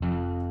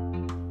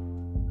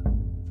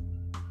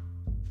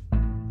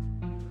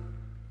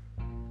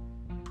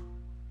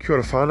Kia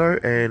ora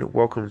whānau, and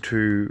welcome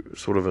to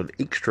sort of an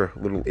extra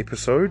little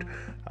episode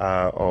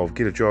of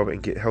Get a Job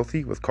and Get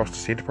Healthy with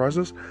Costas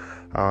Enterprises.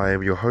 I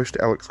am your host,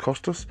 Alex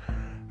Costas.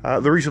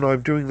 The reason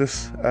I'm doing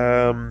this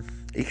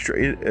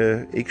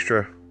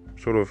extra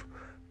sort of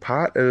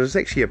part is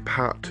actually a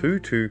part 2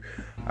 to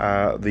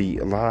the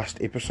last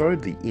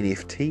episode, the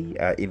NFT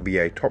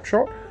NBA Top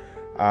Shot.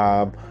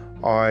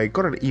 I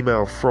got an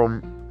email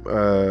from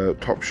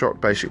Top Shot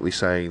basically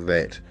saying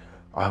that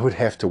I would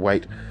have to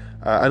wait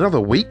another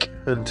week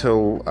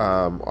until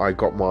I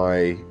got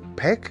my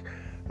pack.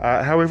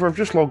 However, I've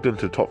just logged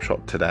into Top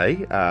Shot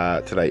today.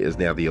 Today is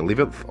now the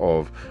 11th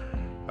of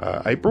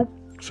April,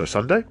 so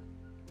Sunday.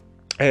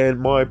 And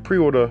my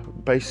pre-order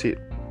base set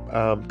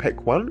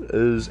pack 1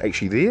 is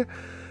actually there.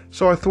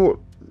 So I thought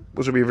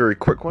this would be a very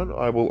quick one.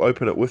 I will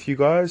open it with you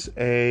guys,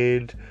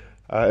 and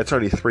it's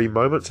only 3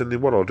 moments. And then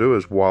what I'll do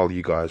is, while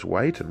you guys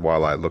wait and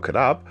while I look it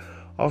up,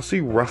 I'll see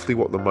roughly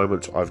what the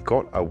moments I've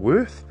got are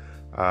worth.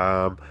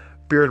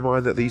 Bear in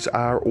mind that these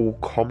are all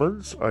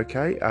commons,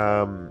 okay?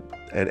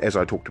 And as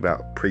I talked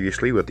about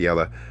previously with the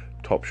other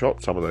Top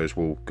Shot, some of those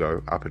will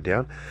go up and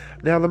down.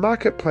 Now, the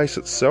marketplace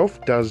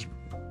itself does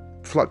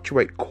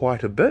fluctuate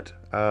quite a bit,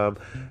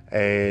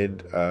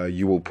 and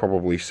you will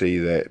probably see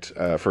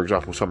that, for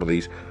example, some of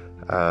these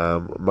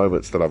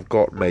moments that I've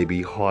got may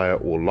be higher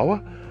or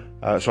lower.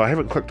 So I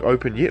haven't clicked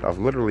open yet. I've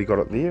literally got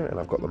it there, and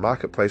I've got the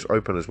marketplace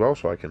open as well,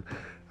 so I can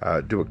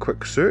do a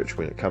quick search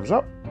when it comes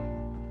up.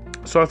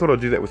 So I thought I'd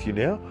do that with you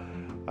now.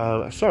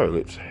 So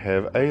let's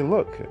have a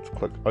look. Let's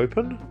click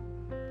open.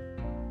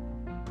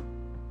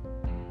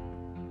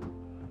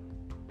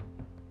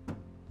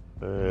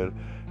 And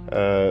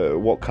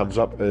what comes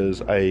up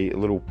is a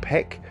little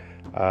pack.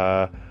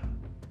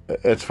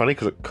 It's funny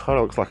because it kind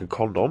of looks like a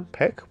condom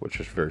pack, which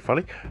is very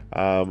funny.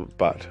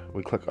 But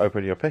we click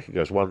open your pack. It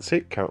goes 1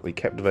 set, currently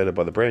captivated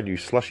by the brand new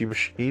slushy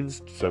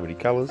machines. So many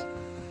colours.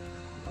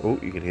 Oh,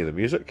 you can hear the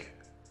music.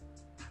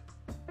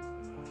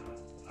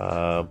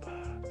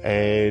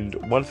 And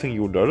one thing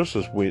you'll notice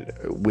is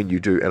when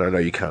you do, and I know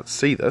you can't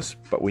see this,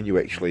 but when you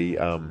actually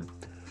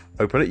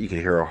open it, you can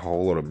hear a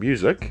whole lot of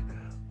music.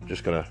 I'm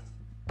just going to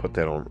put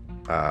that on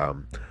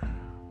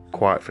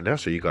quiet for now,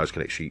 so you guys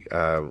can actually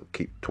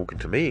keep talking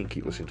to me and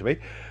keep listening to me.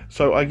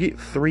 So I get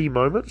 3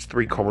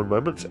 common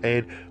moments,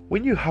 and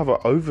when you hover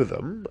over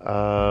them,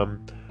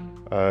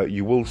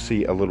 you will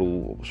see a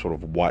little sort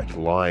of white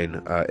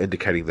line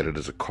indicating that it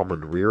is a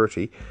common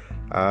rarity.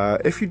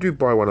 If you do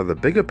buy one of the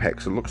bigger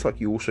packs, it looks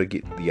like you also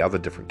get the other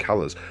different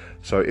colours.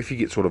 So if you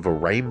get sort of a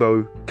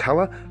rainbow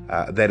colour,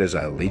 that is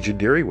a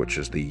legendary, which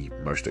is the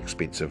most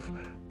expensive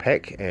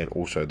pack, and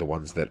also the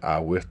ones that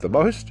are worth the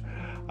most,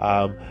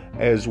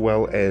 as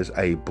well as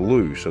a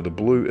blue. So the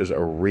blue is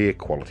a rare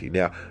quality.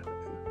 Now,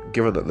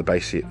 given that the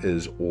base set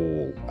is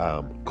all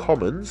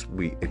commons,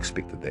 we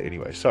expected that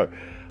anyway. So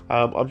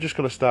I'm just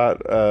going to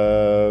start,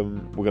 we're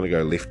going to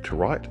go left to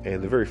right,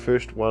 and the very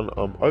first one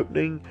I'm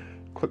opening,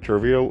 click to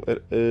reveal,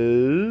 it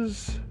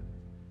is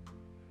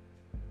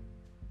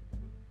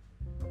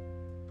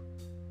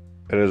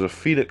a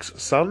Phoenix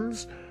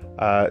Suns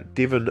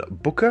Devin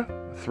Booker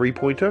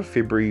 3-pointer,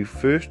 February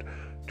 1st,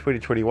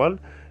 2021.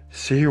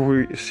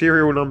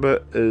 Serial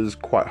number is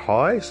quite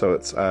high, so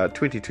it's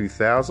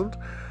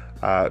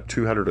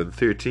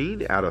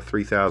 22,213 out of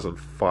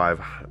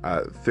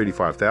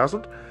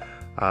 35,000.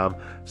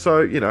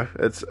 So, you know,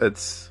 it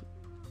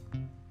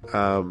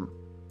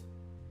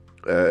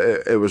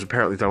was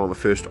apparently done on the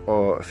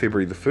 1st,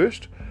 February the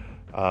 1st.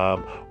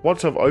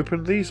 Once I've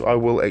opened these, I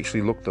will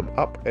actually look them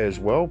up as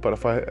well, but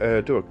if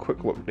I do a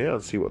quick look now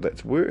and see what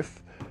that's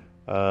worth,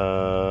 let's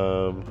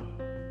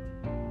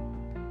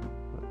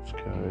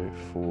go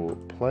for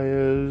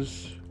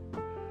players,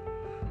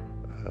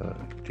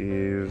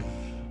 Devin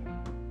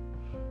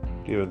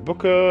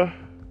Booker,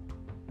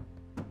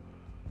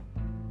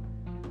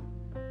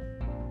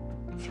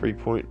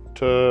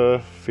 3-pointer,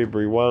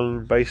 February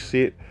 1 base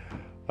set.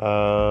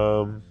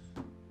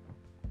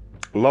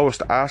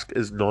 Lowest ask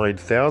is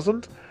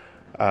 9,000.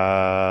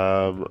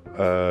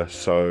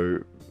 So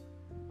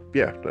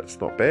yeah, that's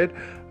not bad.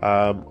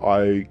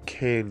 I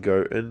can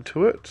go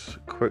into it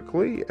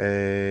quickly,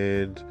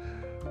 and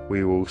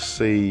we will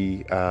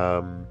see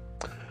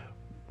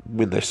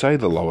when they say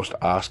the lowest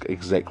ask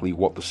exactly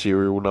what the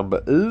serial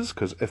number is,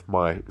 because if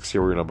my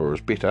serial number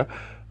is better,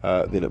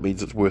 then it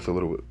means it's worth a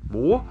little bit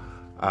more.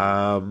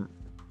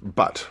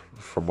 But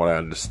from what I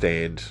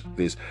understand,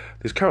 there's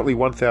currently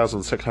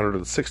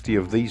 1,660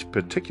 of these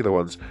particular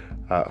ones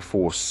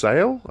for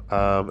sale.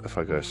 If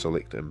I go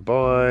select and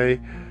buy,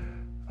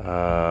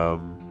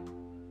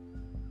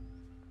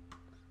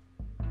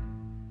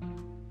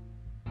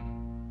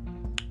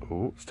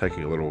 it's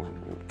taking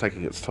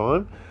its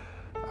time.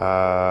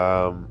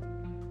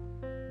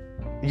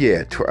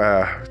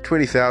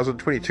 20,000,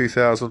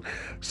 22,000.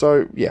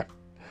 So yeah.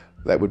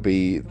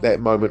 That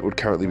moment would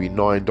currently be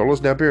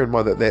 $9. Now, bear in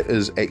mind that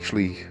is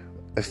actually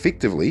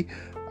effectively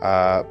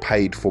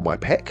paid for my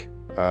pack.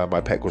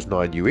 My pack was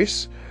 $9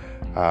 US,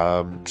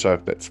 so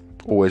that's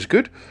always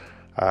good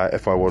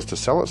if I was to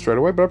sell it straight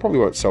away. But I probably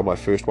won't sell my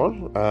first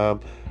one.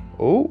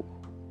 Oh,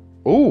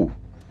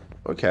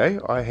 okay.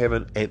 I have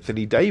an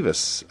Anthony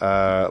Davis,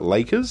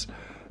 Lakers,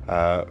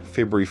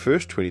 February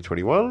 1st,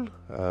 2021.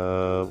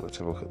 Let's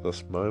have a look at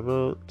this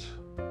moment.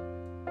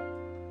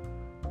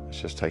 It's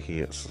just taking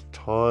its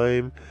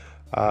time.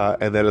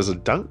 And that is a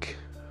dunk.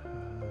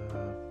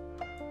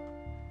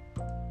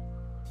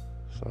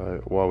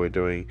 So while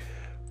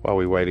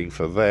we're waiting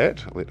for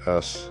that, let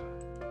us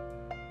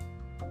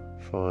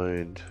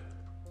find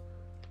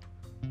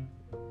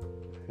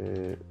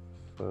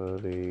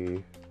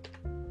Anthony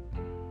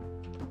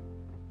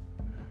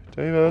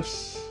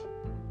Davis.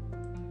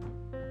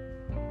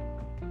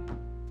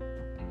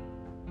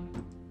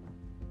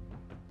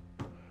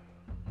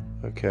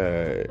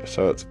 Okay,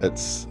 so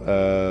it's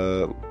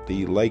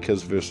the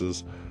Lakers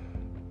versus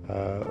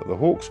the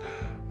Hawks.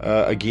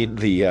 Again,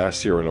 the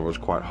serial number is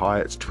quite high.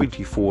 It's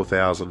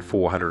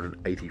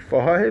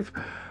 24,485.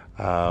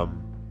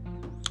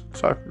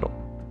 So not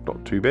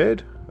too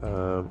bad.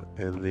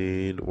 And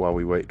then while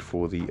we wait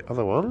for the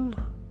other one,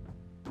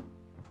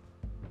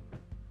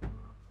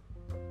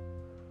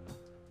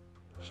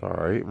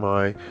 sorry,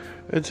 my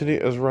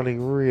internet is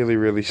running really,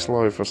 really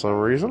slow for some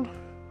reason.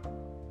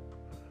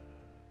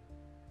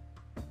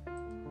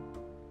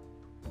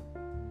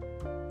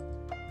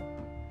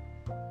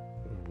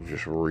 We'll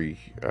just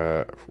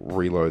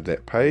reload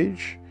that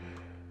page.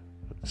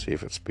 Let's see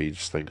if it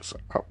speeds things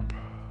up.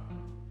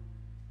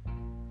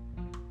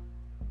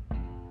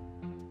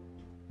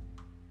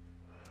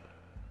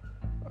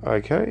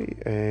 Okay,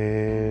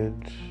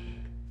 and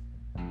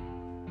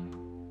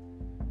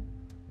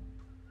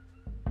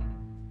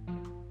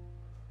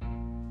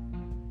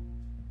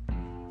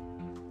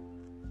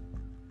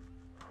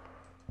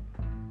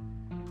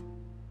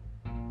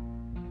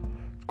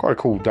quite a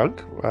cool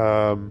dunk.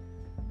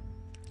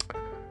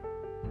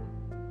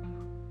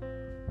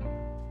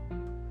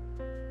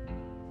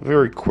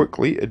 Very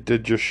quickly, it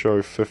did just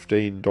show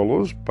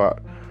 $15,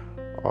 but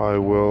I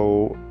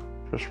will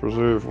just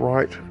reserve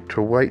right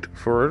to wait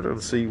for it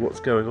and see what's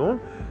going on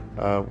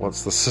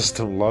once the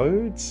system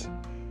loads.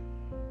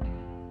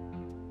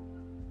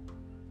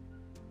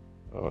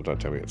 Oh,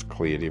 don't tell me it's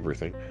cleared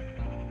everything.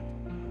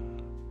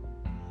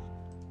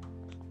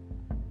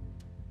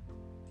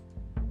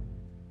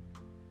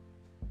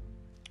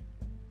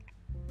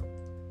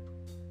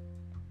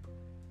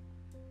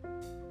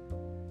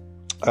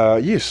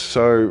 Yes,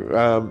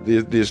 so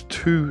there's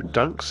two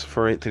dunks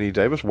for Anthony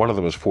Davis. One of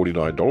them is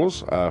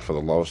 $49 for the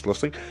lowest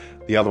listing.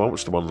 The other one,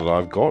 which is the one that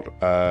I've got,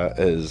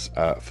 is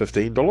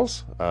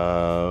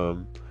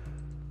 $15.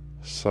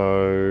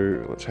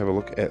 So let's have a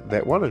look at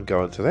that one and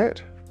go into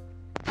that.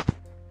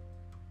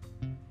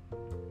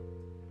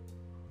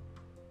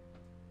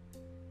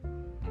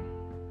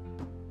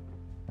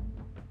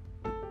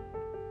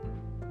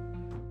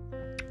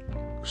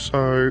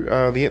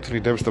 So the Anthony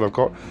Davis that I've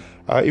got,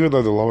 even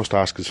though the lowest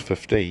ask is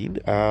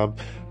 $15,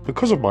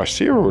 because of my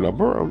serial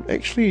number, I'm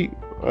actually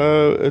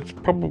it's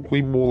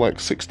probably more like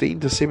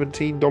 $16 to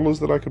 $17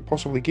 that I could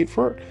possibly get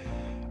for it.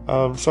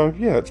 So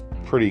yeah, it's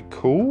pretty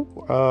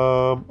cool.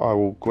 I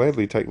will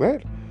gladly take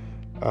that.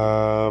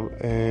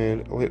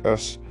 And let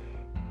us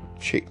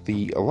check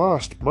the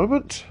last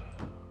moment.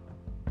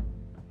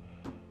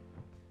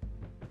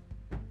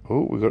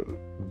 Oh, we got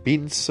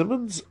Ben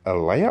Simmons, a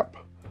layup.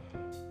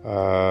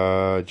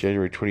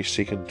 January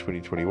 22nd,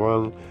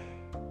 2021.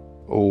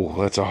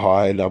 Oh, that's a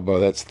high number.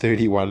 That's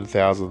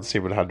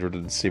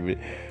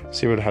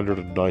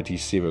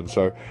 31,797.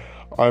 So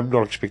I'm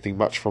not expecting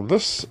much from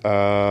this,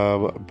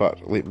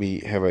 but let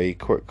me have a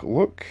quick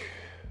look.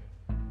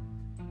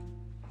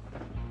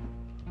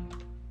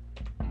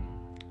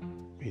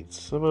 Ben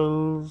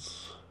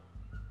Simmons.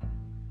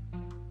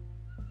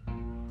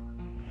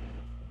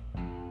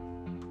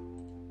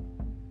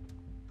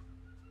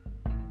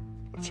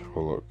 Let's have a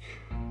look.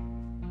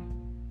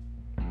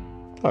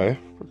 Oh yeah,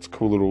 it's a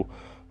cool little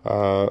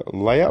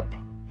layup.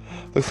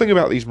 The thing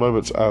about these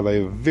moments are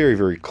they're very,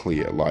 very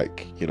clear.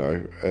 Like, you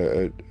know,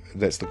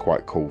 that's the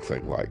quite cool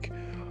thing. Like,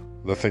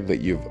 the thing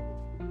that you've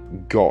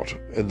got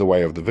in the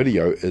way of the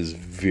video is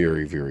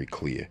very, very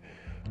clear.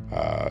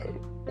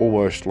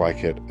 Almost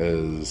like it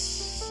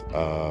is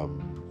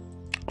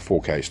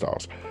 4K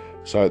styles.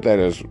 So that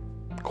is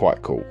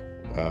quite cool,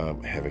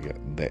 having it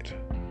that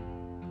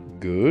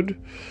good.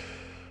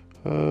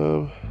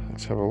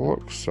 Let's have a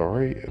look.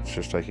 Sorry, it's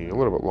just taking a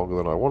little bit longer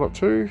than I want it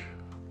to.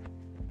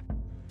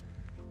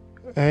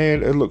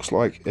 And it looks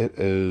like it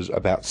is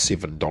about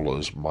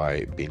 $7,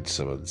 my Ben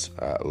Simmons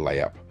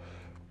layup.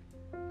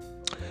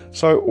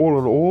 So all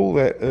in all,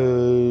 that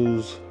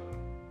is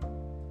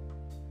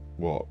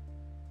what?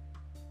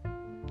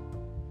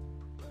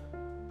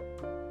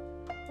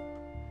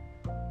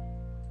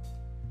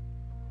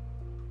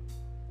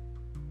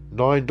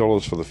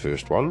 $9 for the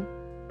first one.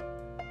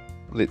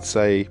 Let's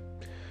say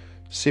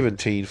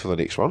 $17 for the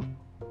next one,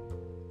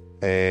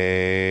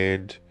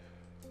 and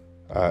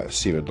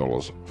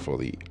 $7 for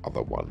the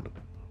other one.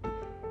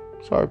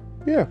 So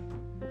yeah,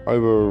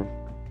 over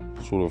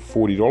sort of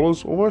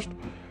 $40 almost.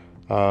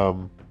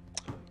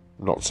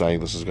 not saying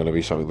this is going to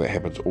be something that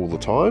happens all the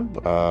time.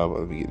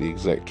 Let me get the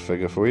exact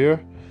figure for you.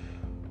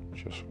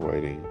 Just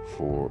waiting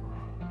for...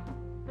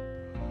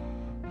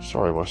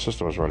 Sorry, my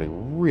system is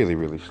running really,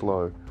 really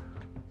slow.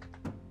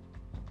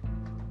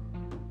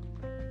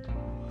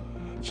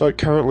 So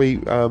currently,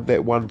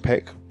 that one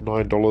pack,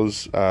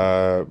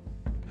 $9,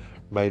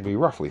 made me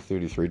roughly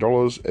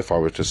 $33 if I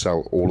were to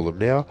sell all of them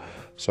now.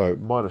 So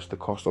minus the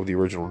cost of the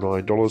original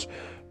 $9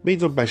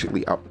 means I'm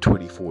basically up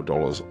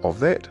 $24 of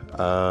that.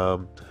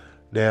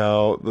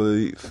 Now,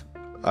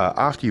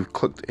 after you've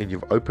clicked and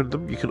you've opened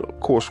them, you can of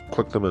course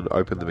click them and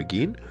open them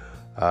again.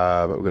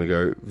 But we're going to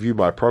go view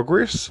my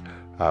progress,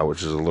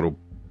 which is a little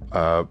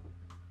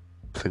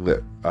thing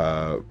that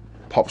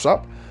pops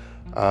up.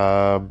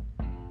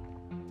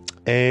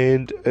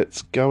 And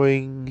it's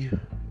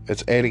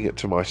adding it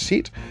to my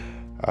set.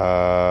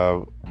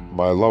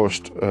 My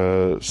lowest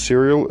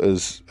cereal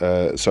is,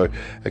 so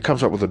it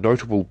comes up with a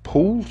notable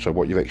pool, so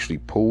what you've actually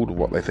pulled and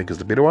what they think is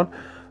the better one.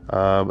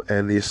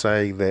 And they're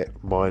saying that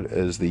mine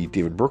is the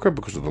Devon Brooker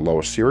because of the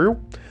lowest cereal.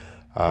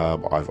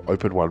 I've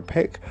opened one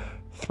pack,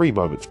 3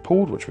 moments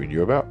pulled, which we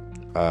knew about.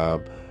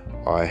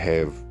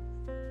 It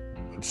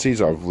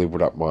says I've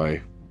leveled up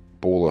my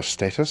baller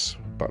status,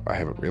 but I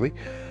haven't really.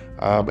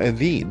 And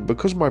then,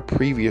 because my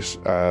previous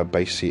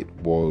base set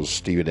was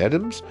Steven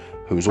Adams,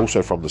 who is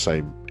also from the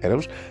same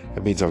Adams,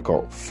 it means I've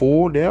got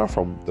 4 now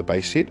from the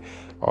base set.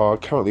 I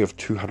currently have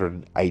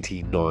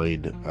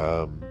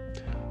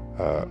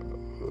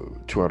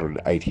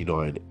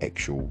 289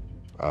 actual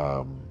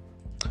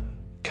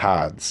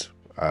cards,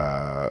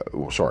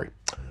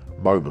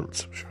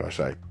 moments, should I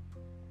say.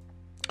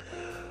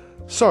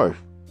 So,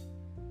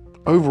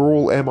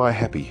 overall, am I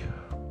happy?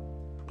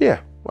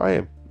 Yeah, I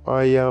am.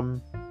 I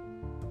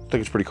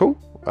think it's pretty cool.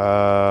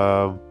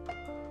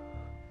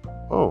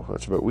 Oh,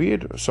 that's a bit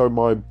weird. So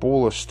my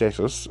baller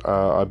status,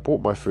 I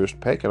bought my first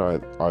pack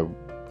and I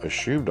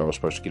assumed I was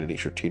supposed to get an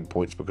extra 10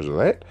 points because of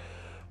that.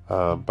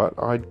 But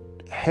I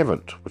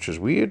haven't, which is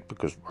weird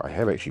because I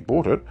have actually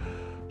bought it.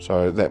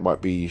 So that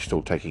might be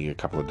still taking a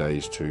couple of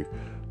days to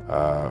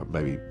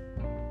maybe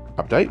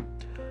update.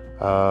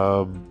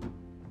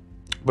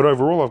 But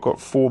overall, I've got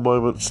 4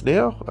 moments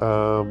now,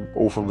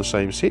 all from the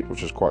same set,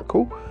 which is quite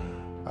cool.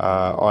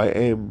 I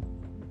am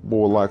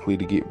more likely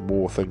to get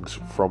more things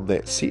from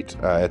that set.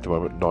 At the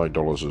moment,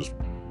 $9 is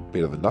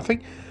better than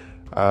nothing.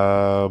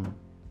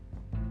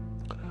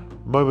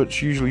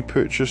 Moments usually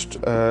purchased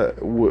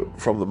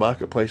from the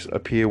marketplace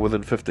appear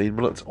within 15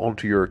 minutes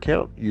onto your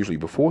account, usually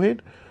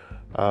beforehand.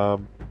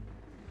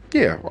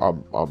 Yeah,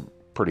 I'm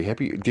pretty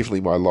happy.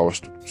 Definitely my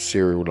lowest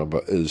serial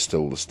number is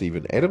still the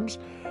Steven Adams.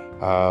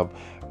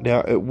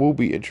 Now, it will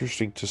be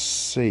interesting to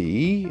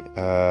see,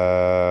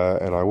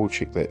 and I will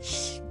check that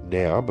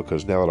now,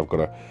 because now that I've got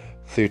a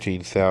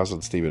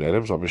 13,000 Steven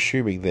Adams, I'm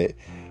assuming that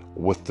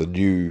with the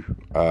new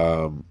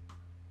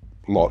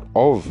lot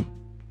of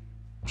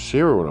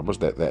serial numbers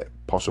that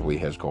possibly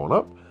has gone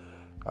up.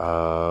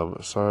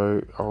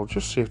 So I'll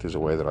just see if there's a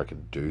way that I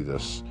can do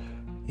this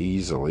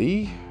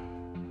easily.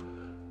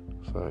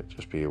 So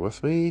just bear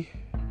with me.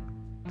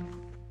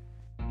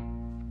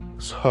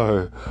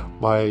 So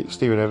my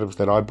Steven Adams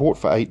that I bought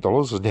for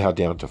 $8 is now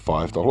down to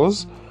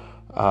 $5.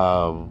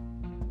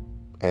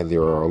 And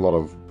there are a lot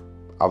of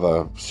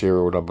other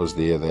serial numbers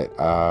there that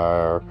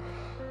are...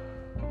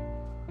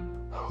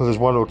 Well, there's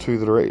one or two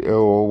that are...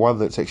 Or one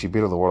that's actually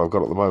better than what I've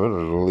got at the moment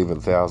at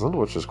 11,000,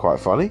 which is quite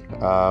funny.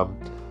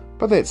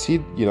 But that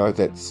said, you know,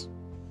 that's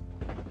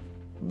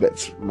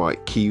my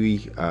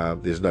Kiwi.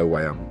 There's no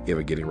way I'm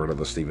ever getting rid of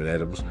the Steven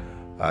Adams.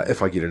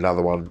 If I get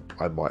another one,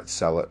 I might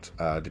sell it,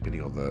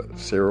 depending on the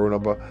serial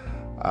number.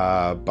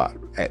 But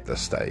at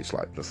this stage,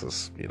 like, this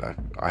is, you know,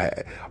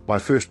 my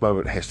first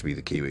moment has to be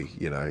the Kiwi.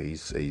 You know,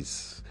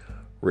 he's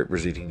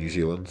representing New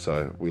Zealand,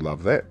 so we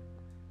love that.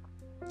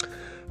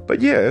 But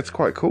yeah, it's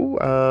quite cool.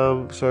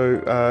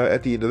 So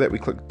at the end of that, we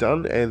click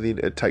done, and then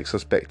it takes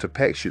us back to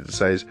packs. It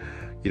says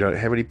you don't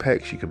have any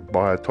packs, you can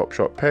buy a Top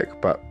Shot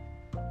pack, but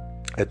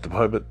at the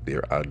moment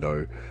there are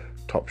no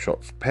Top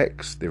Shots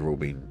packs. They've all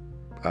been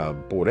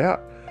bought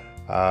out.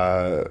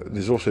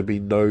 There's also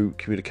been no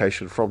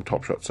communication from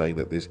Top Shot saying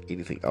that there's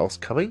anything else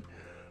coming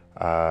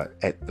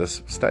at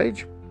this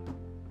stage.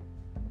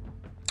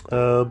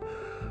 When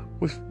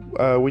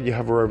you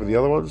hover over the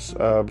other ones,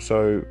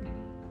 so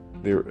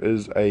there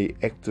is a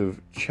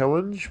active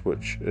challenge,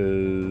 which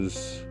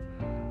is,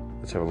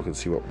 let's have a look and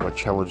see what my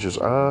challenges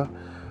are.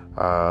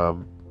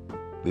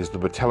 There's the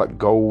Metallic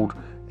Gold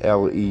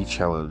LE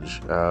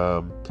challenge.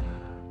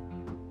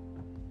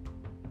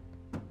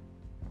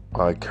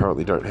 I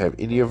currently don't have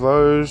any of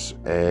those,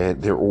 and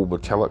they're all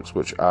metallics,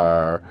 which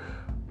are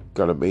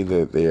going to mean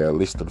that there are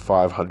less than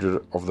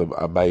 500 of them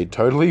are made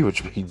totally,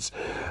 which means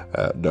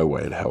no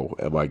way in hell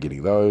am I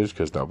getting those,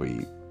 because they'll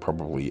be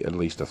probably at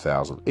least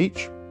 1,000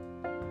 each.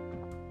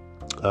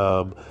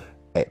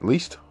 At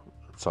least,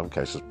 in some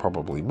cases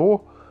probably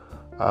more.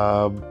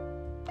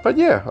 But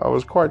yeah, I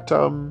was quite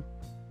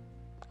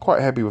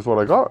happy with what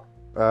I got.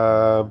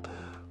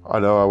 I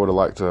know I would have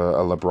liked a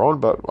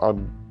LeBron, but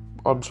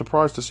I'm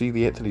surprised to see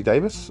the Anthony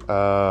Davis.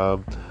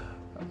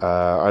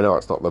 I know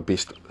it's not the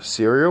best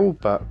cereal,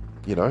 but,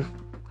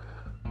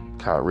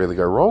 can't really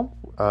go wrong.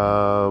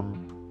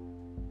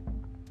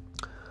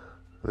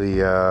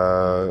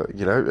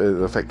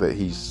 The fact that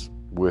he's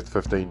worth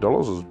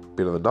 $15 is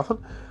better than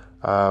nothing.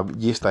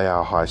 Yes, they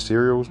are high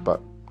cereals,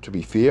 but to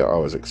be fair, I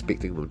was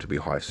expecting them to be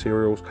high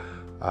cereals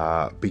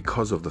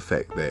because of the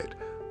fact that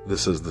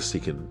this is the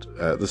second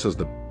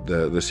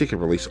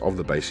release of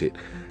the base set,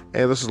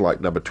 and this is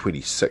like number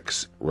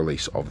 26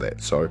 release of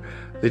that. So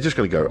they're just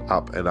going to go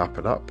up and up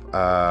and up.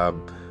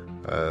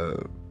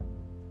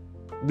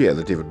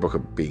 The Devin Booker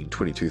being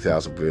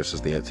 22,000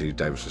 versus the Anthony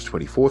Davis is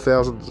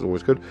 24,000 is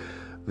always good.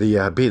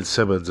 The Ben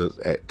Simmons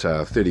at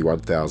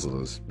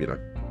 31,000 is, it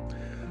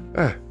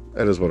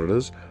is what it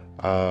is.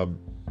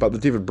 But the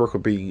Devin Booker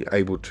being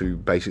able to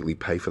basically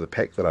pay for the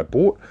pack that I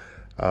bought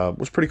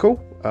was pretty cool.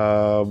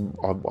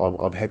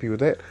 I'm happy with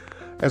that.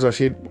 As I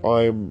said,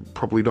 I'm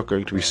probably not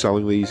going to be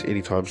selling these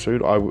anytime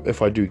soon.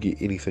 If I do get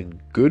anything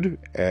good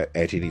at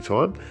any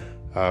time,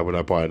 when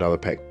I buy another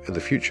pack in the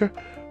future,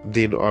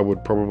 then I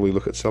would probably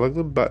look at selling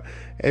them. But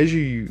as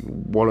you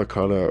want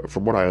to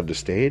from what I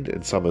understand,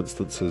 in some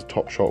instances,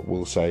 Top Shot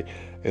will say,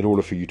 in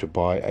order for you to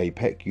buy a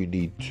pack, you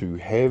need to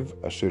have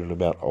a certain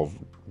amount of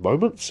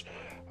moments.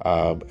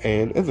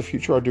 And in the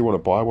future, I do want to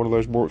buy one of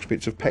those more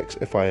expensive packs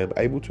if I am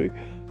able to.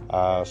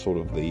 Sort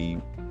of the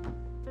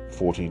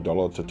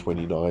 $14 to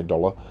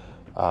 $29.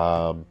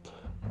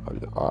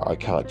 I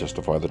can't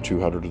justify the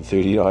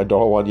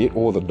 $239 one yet,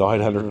 or the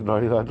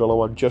 $999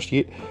 one just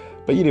yet.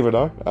 But you never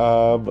know.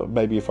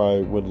 Maybe if I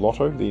win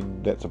Lotto,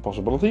 then that's a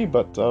possibility.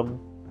 But I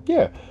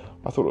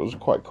thought it was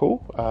quite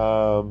cool.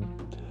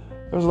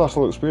 It was a nice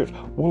little experience.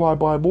 Will I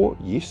buy more?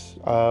 Yes,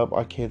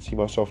 I can see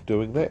myself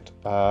doing that.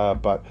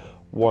 But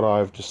what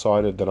I've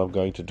decided that I'm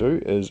going to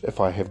do is, if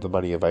I have the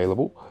money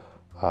available,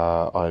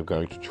 I'm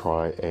going to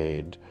try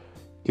and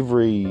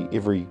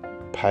every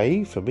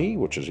pay for me,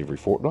 which is every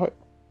fortnight,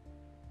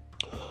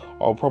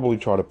 I'll probably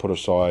try to put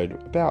aside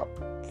about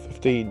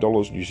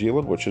 $15 New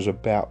Zealand, which is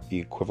about the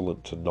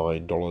equivalent to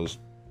 $9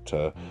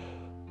 to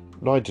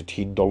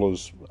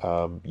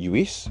 $10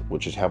 US,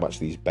 which is how much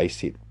these base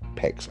set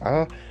packs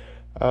are.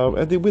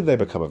 And then when they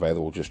become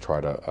available, just try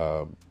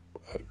to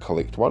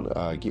collect one,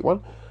 get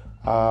one.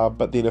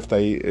 But then if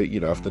they,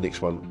 if the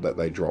next one that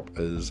they drop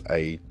is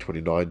a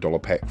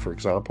 $29 pack, for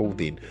example,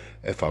 then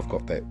if I've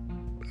got that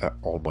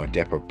on my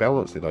Dapper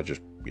balance, then I just,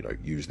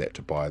 use that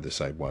to buy the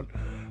same one,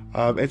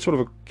 and sort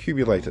of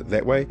accumulate it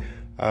that way.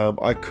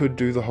 I could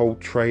do the whole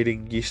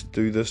trading, yes,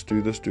 do this,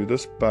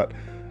 but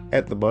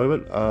at the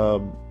moment,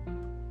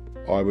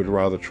 I would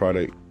rather try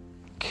to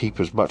keep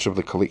as much of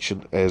the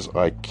collection as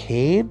I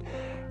can,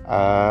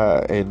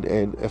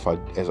 and if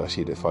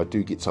I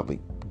do get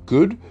something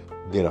good,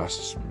 then I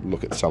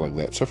look at selling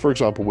that. So for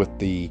example, with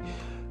the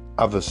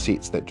other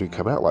sets that do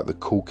come out, like the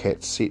Cool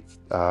Cats set,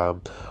 I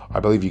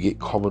believe you get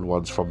common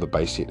ones from the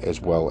base set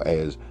as well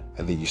as,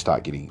 and then you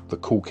start getting the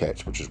Cool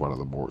Cats, which is one of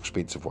the more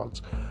expensive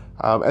ones.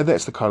 And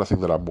that's the kind of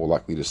thing that I'm more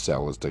likely to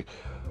sell, is to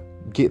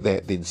get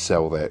that, then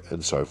sell that,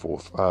 and so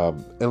forth.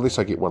 Unless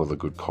I get one of the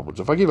good commons.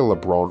 If I get a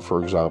LeBron,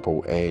 for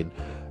example, and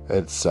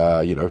it's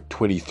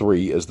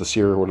 23 is the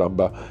serial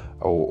number,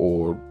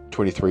 or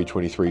 23,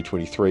 23,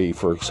 23,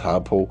 for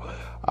example,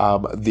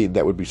 then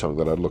that would be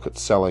something that I'd look at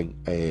selling,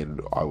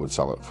 and I would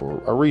sell it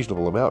for a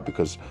reasonable amount,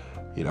 because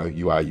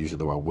you are using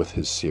the one with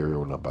his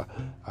serial number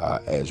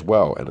as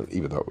well, and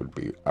even though it would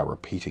be a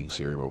repeating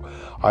serial.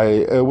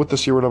 With the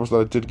serial numbers that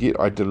I did get,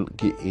 I didn't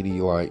get any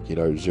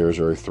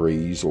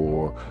 003s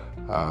or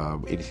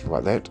anything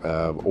like that.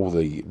 All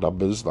the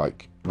numbers,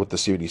 like with the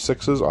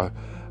 76s, I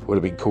would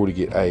have been cool to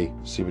get a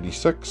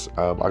 76.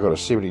 I got a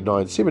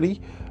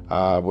 7970,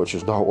 which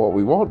is not what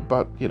we want,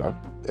 but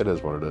it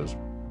is what it is.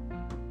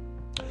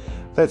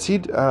 That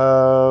said,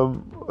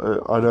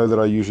 I know that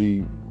I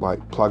usually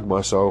plug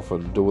myself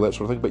and do all that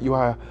sort of thing, but you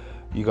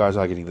guys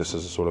are getting this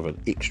as a sort of an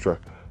extra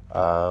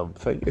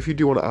thing. If you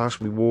do want to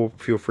ask me more,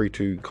 feel free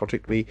to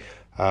contact me.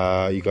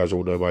 You guys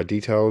all know my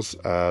details,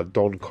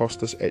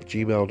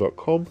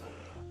 doncostas@gmail.com.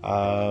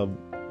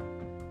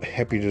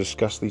 Happy to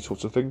discuss these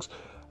sorts of things.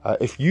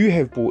 If you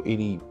have bought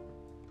any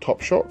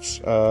Top Shots,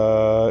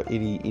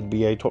 any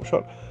NBA Top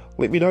Shot,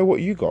 let me know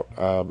what you got.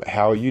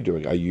 How are you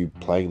doing? Are you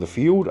playing the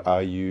field?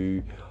 Are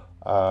you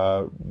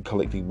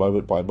collecting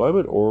moment by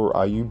moment, or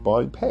are you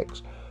buying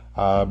packs?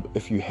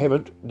 If you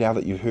haven't, now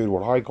that you've heard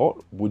what I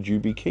got, would you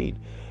be keen?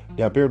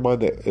 Now bear in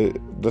mind that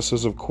this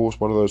is of course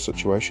one of those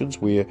situations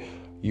where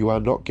you are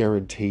not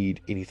guaranteed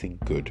anything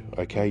good.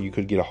 Okay, you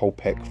could get a whole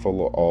pack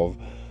full of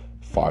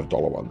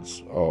 $5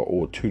 ones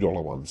or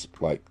 $2 ones.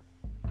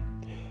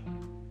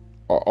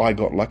 I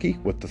got lucky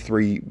with the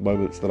 3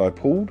 moments that I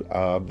pulled,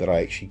 that I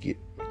actually get.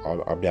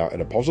 I'm now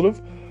in a positive.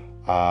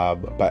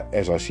 But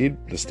as I said,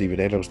 the Steven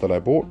Adams that I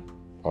bought,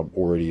 I'm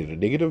already in a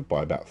negative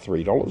by about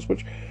 $3,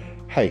 which,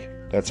 hey,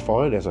 that's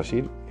fine. As I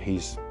said,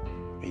 he's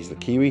the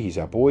Kiwi, he's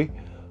our boy.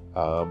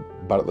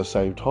 But at the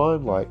same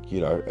time,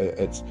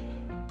 it's,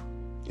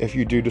 if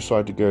you do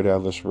decide to go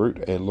down this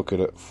route and look at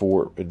it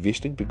for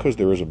investing, because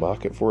there is a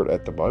market for it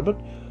at the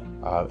moment,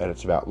 and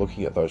it's about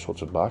looking at those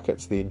sorts of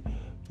markets, then,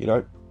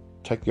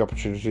 take the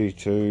opportunity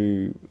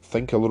to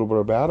think a little bit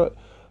about it.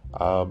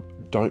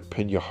 Don't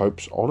pin your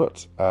hopes on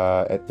it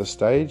at this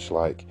stage.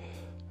 Like,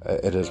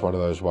 it is one of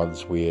those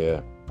ones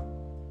where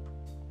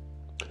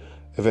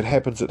if it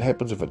happens, it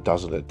happens. If it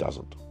doesn't, it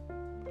doesn't.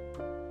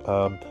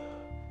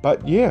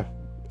 But yeah,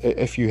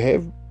 if you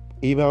have,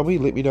 email me,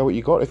 let me know what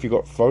you got. If you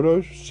got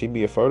photos, send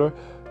me a photo.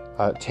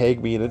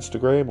 Tag me on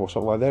Instagram or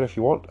something like that if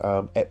you want,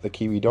 at the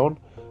Kiwi Don.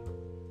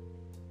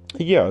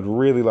 Yeah, I'd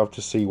really love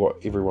to see what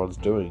everyone's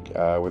doing,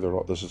 whether or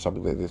not this is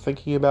something that they're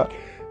thinking about.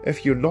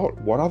 If you're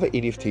not, what other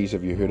NFTs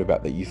have you heard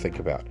about that you think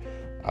about?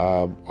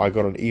 I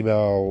got an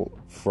email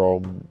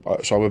from,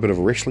 so I'm a bit of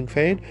a wrestling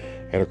fan,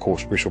 and of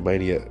course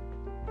WrestleMania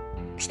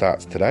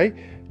starts today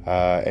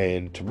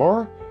and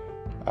tomorrow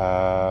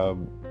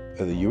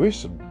in the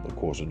US, and of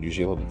course in New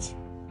Zealand it's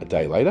a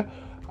day later.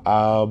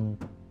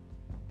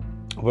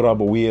 But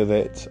I'm aware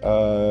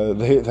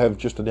that they've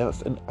just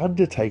announced an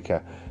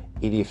Undertaker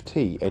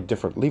NFT at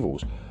different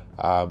levels.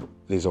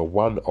 There's a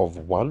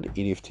one-of-one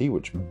NFT,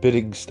 which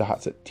bidding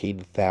starts at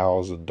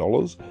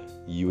 $10,000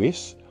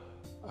 US.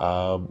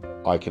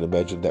 I can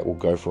imagine that will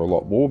go for a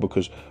lot more,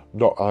 because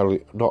not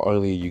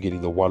only are you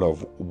getting the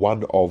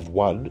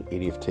one-of-one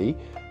NFT,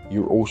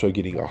 you're also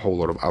getting a whole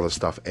lot of other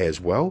stuff as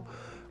well.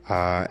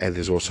 And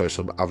there's also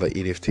some other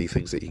NFT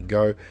things that you can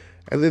go.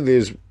 And then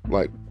there's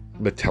like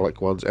metallic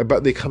ones,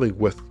 but they're coming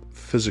with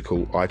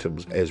physical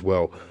items as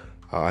well.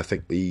 I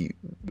think the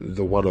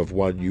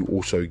one-of-one, you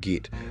also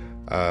get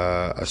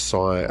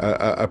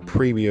a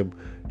premium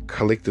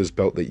collector's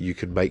belt that you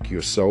can make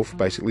yourself.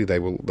 Basically, they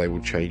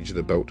will change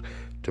the belt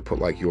to put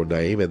like your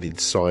name, and then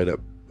sign it.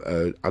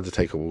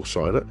 Undertaker will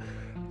sign it,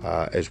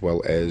 as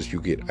well as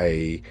you get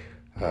a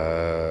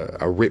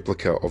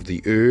replica of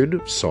the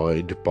urn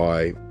signed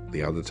by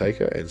the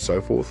Undertaker, and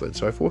so forth and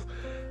so forth.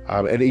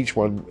 And each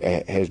one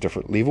has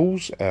different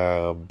levels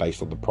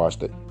based on the price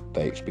that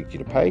they expect you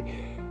to pay.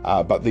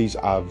 But these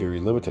are very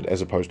limited,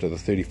 as opposed to the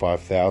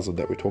 35,000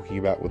 that we're talking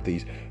about with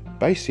these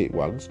base set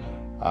ones.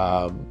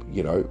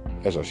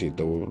 As I said,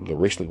 the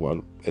wrestling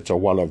one, it's a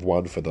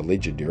one-of-one for the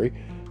legendary.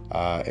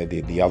 And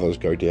then the others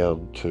go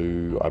down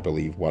to, I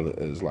believe, one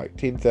is like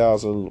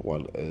 10,000,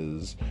 one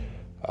is,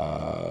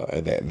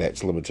 and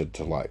that's limited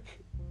to like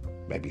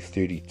maybe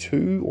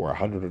 32 or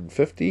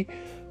 150.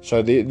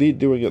 So they're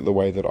doing it the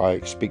way that I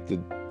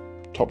expected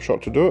Top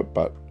Shot to do it,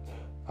 but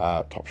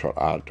Top Shot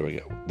aren't doing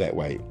it that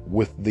way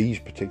with these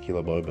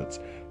particular moments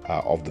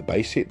of the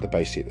base set. The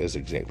base set is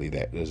exactly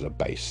that, it is a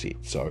base set.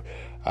 So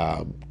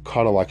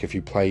kind of like if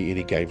you play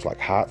any games like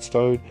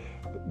Hearthstone,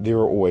 there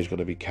are always going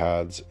to be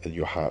cards in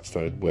your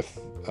Hearthstone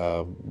with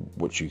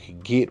which you can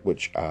get,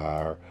 which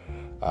are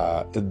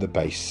in the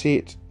base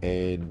set,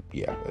 and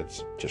yeah,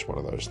 it's just one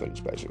of those things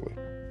basically.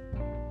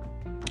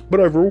 But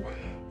overall,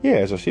 yeah,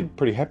 as I said,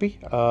 pretty happy.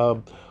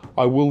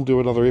 I will do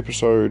another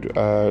episode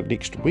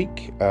next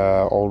week,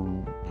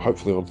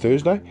 hopefully on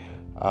Thursday.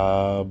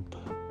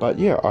 But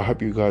yeah, I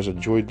hope you guys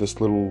enjoyed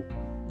this little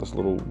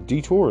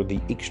detour and the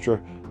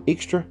extra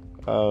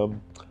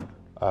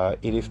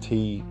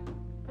NFT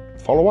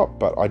follow-up.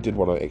 But I did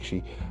want to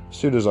actually, as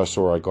soon as I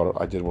saw I got it,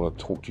 I did want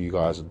to talk to you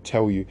guys and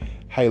tell you,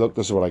 hey, look,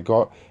 this is what I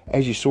got.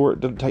 As you saw, it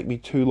didn't take me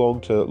too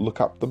long to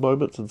look up the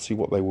moments and see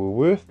what they were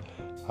worth.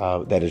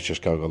 That is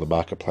just going on the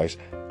marketplace,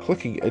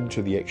 clicking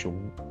into the actual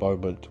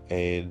moment,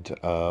 and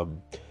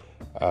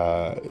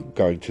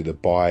going to the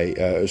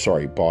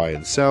buy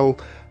and sell.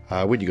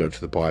 When you go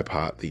into the buy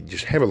part, then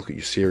just have a look at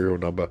your serial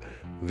number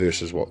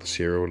versus what the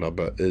serial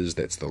number is.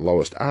 That's the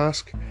lowest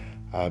ask.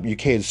 You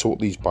can sort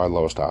these by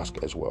lowest ask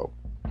as well.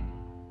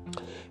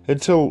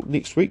 Until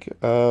next week,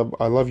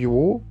 I love you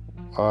all.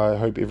 I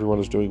hope everyone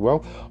is doing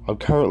well. I'm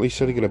currently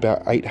sitting at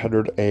about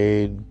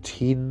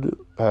 810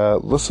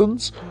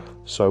 listens,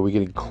 so we're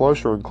getting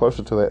closer and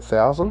closer to that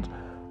 1,000.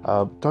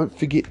 Don't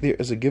forget there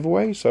is a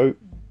giveaway, so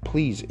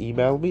please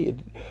email me.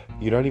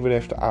 You don't even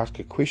have to ask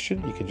a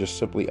question. You can just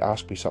simply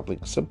ask me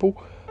something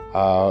simple.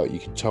 You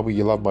can tell me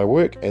you love my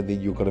work, and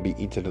then you're going to be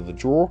entered in the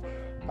draw.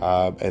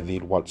 And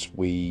then once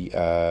we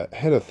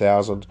hit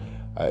 1,000,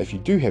 if you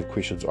do have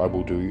questions, I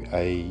will do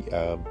a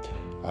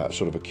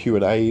sort of a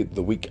Q&A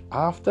the week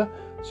after,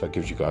 so it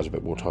gives you guys a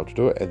bit more time to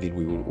do it, and then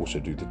we will also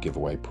do the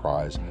giveaway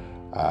prize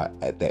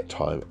at that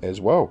time as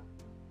well.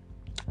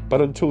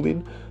 But until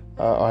then,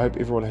 I hope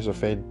everyone has a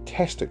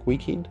fantastic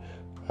weekend.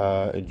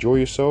 Enjoy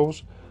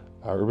yourselves.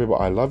 Remember,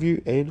 I love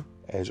you, and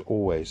as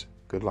always,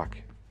 good luck.